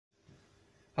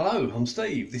Hello, I'm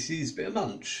Steve, this is Bit of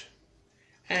Munch,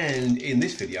 and in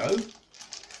this video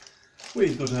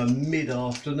we've got a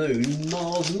mid-afternoon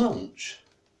Mars Munch.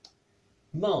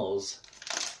 Mars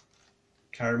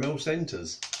Caramel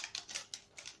Centres.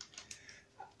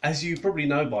 As you probably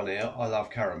know by now, I love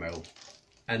caramel,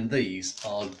 and these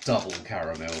are double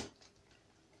caramel,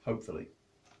 hopefully.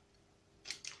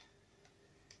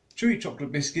 Chewy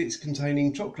chocolate biscuits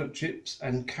containing chocolate chips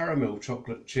and caramel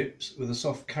chocolate chips with a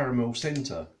soft caramel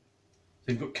centre.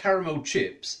 So you've got caramel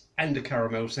chips and a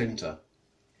caramel centre.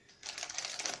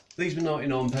 These were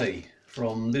 99p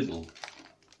from Lidl.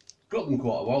 Got them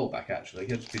quite a while back actually.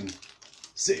 I've just been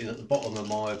sitting at the bottom of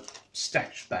my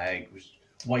stash bag,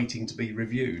 waiting to be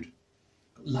reviewed.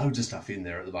 Got loads of stuff in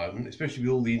there at the moment, especially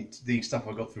with all the stuff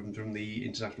I got from the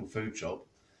International Food Shop.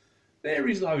 There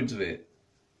is loads of it.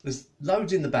 There's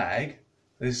loads in the bag,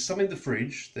 there's some in the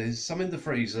fridge, there's some in the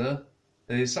freezer,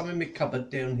 there's some in my cupboard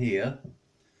down here.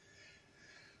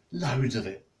 Loads of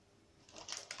it.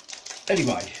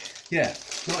 Anyway, yeah,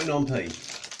 99p.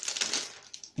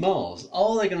 Mars,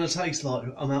 are they going to taste like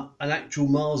an actual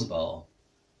Mars bar?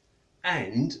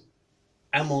 And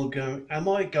am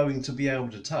I going to be able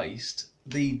to taste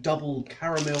the double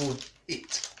caramel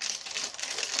it?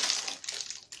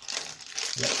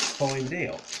 Let's find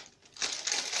out.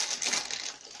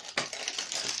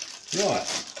 Right.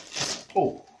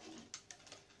 Oh.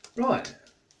 Right.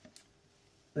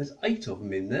 There's 8 of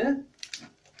them in there.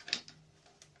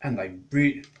 And they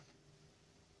really...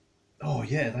 Oh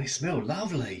yeah, they smell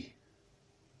lovely.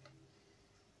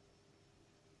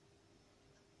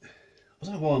 I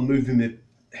don't know why I'm moving my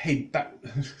head back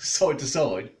side to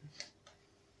side.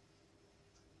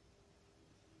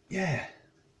 Yeah.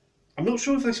 I'm not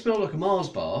sure if they smell like a Mars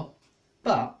bar,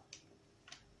 but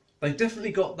they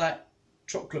definitely got that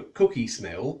chocolate cookie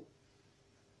smell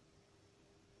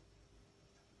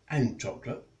and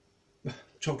chocolate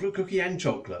cookie and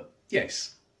chocolate.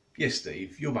 Yes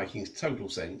Steve, you're making total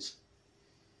sense.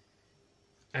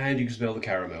 And you can smell the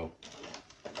caramel.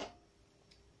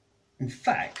 In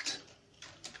fact,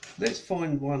 let's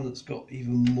find one that's got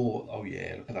even more. Oh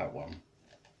yeah, look at that one.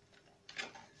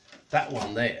 That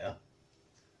one there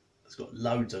has got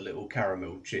loads of little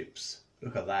caramel chips.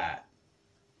 Look at that.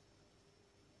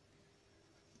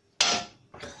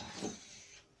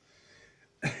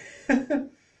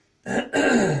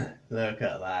 Look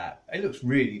at that. It looks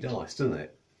really nice, doesn't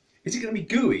it? Is it going to be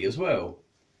gooey as well?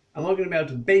 Am I going to be able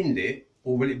to bend it,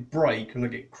 or will it break and I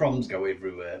get crumbs go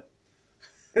everywhere?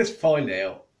 Let's find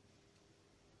out.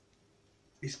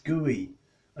 It's gooey.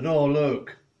 And oh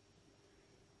look.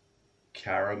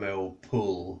 Caramel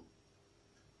pull.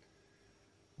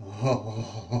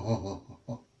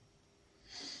 Oh.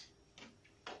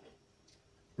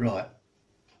 Right.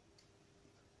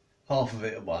 Half of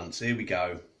it at once. Here we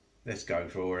go. Let's go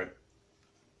for it.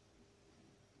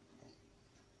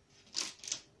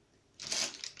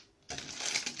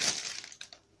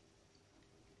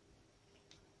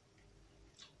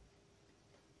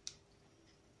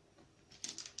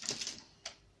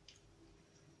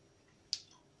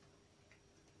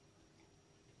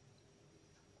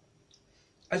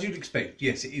 As you'd expect,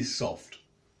 yes, it is soft,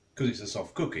 because it's a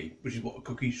soft cookie, which is what a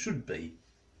cookie should be.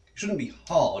 It shouldn't be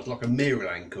hard like a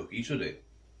Maryland cookie, should it?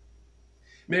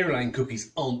 Maryland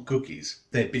cookies aren't cookies,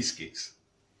 they're biscuits.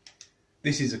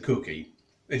 This is a cookie.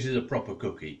 This is a proper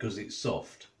cookie because it's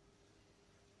soft.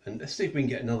 And let's see if we can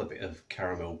get another bit of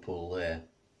caramel pull there.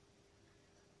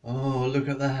 Oh, look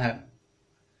at that.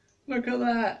 Look at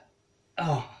that.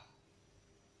 Oh,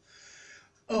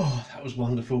 that was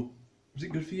wonderful. Was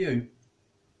it good for you?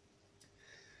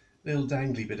 Little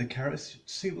dangly bit of carrot.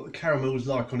 See what the caramel was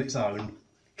like on its own.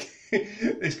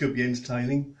 This could be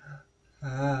entertaining.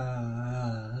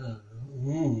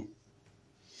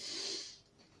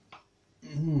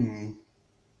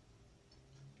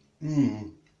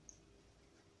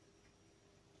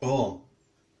 Oh,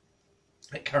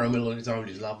 that caramel on its own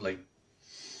is lovely.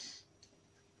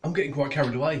 I'm getting quite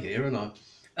carried away here, aren't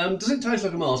I? Does it taste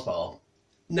like a Mars bar?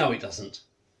 No, it doesn't.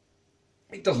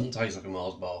 It doesn't taste like a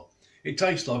Mars bar. It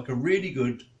tastes like a really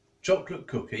good chocolate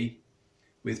cookie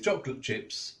with chocolate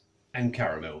chips and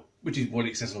caramel, which is what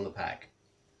it says on the pack.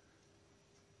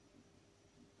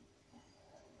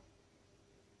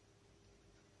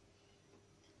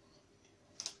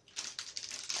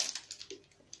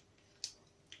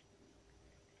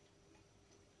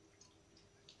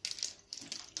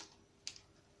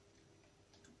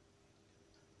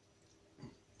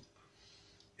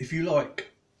 If you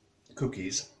like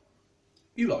cookies,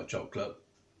 you like chocolate,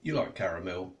 you like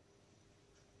caramel,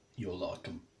 you'll like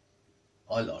them.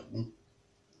 I like them.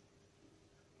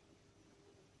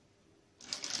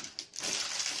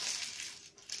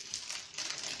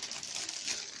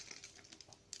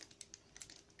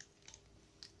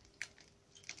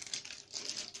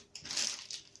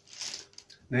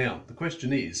 Now, the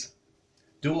question is,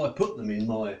 do I put them in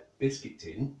my biscuit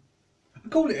tin? I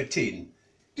call it a tin.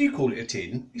 Do you call it a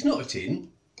tin? It's not a tin.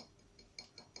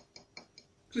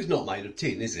 Because it's not made of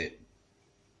tin, is it?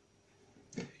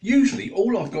 Usually,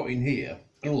 all I've got in here,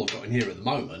 and all I've got in here at the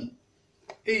moment,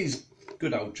 is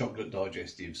good old chocolate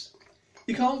digestives.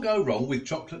 You can't go wrong with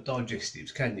chocolate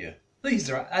digestives, can you? These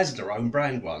are Asda own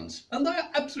brand ones, and they're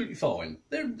absolutely fine.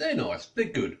 They're nice, they're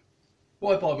good.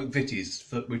 Why buy McVitie's,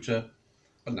 which are,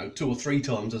 I don't know, 2 or 3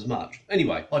 times as much?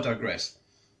 Anyway, I digress.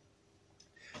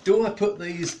 Do I put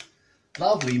these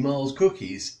lovely Mars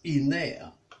cookies in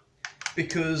there?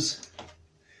 Because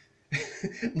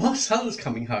my son's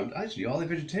coming home. Actually, are they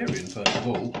vegetarian, first of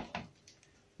all?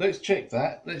 Let's check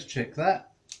that. Let's check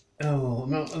that. Oh,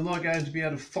 am I going to be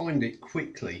able to find it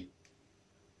quickly?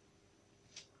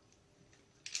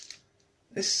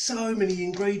 There's so many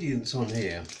ingredients on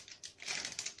here.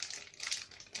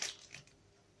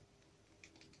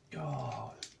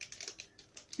 God.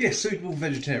 Yes, suitable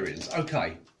vegetarians.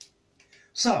 Okay.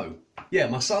 So, yeah,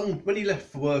 my son, when he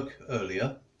left for work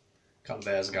earlier, a couple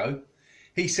of hours ago,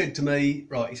 he said to me,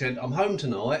 right, he said, I'm home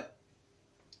tonight.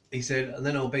 He said, and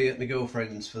then I'll be at my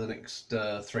girlfriend's for the next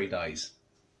 3 days.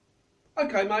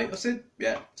 Okay, mate, I said,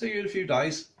 yeah, see you in a few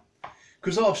days.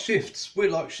 Because our shifts,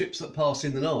 we're like ships that pass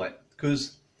in the night.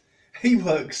 Because he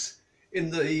works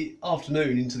in the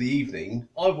afternoon into the evening.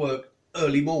 I work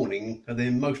early morning and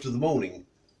then most of the morning.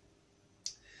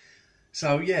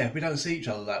 So, yeah, we don't see each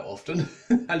other that often.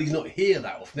 And he's not here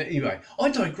that often. Anyway, I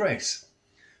digress.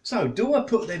 So, do I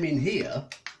put them in here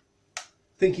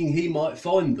thinking he might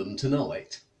find them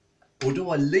tonight? Or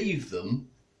do I leave them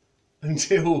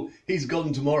until he's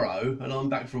gone tomorrow and I'm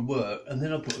back from work and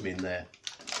then I put them in there?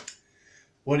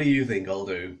 What do you think I'll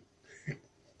do?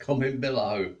 Comment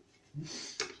below.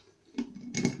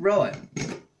 Right.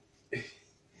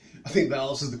 I think that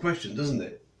answers the question, doesn't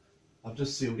it? I've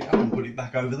just sealed it up and put it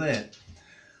back over there.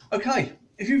 Okay,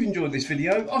 if you've enjoyed this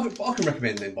video, I can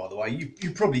recommend them, by the way.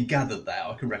 You probably gathered that.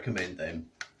 I can recommend them.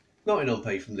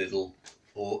 99p from Lidl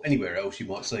or anywhere else you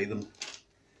might see them.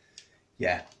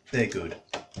 Yeah, they're good.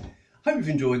 Hope you've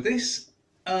enjoyed this.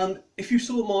 If you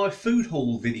saw my food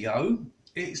haul video,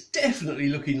 it's definitely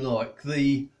looking like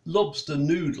the lobster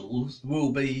noodles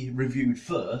will be reviewed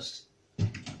first.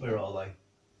 Where are they?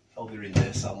 Oh, they're in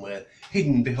there somewhere,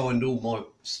 hidden behind all my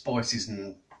spices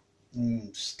and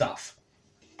stuff.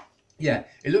 Yeah,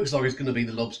 it looks like it's going to be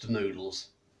the lobster noodles.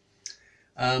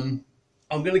 I'm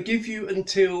going to give you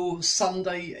until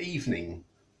Sunday evening.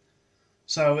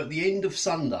 So at the end of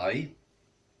Sunday,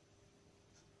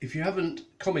 if you haven't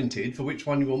commented for which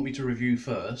one you want me to review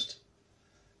first,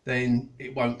 then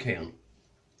it won't count.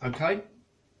 Okay?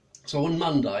 So on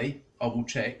Monday, I will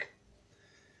check.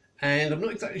 And I'm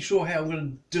not exactly sure how I'm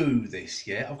going to do this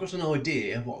yet. I've got an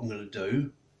idea of what I'm going to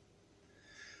do.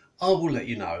 I will let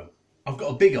you know. I've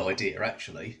got a big idea,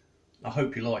 actually. I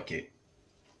hope you like it.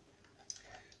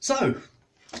 So,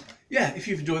 yeah, if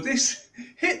you've enjoyed this,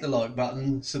 hit the like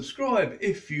button, subscribe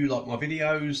if you like my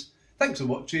videos. Thanks for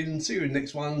watching. See you in the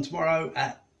next one tomorrow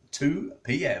at 2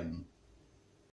 PM.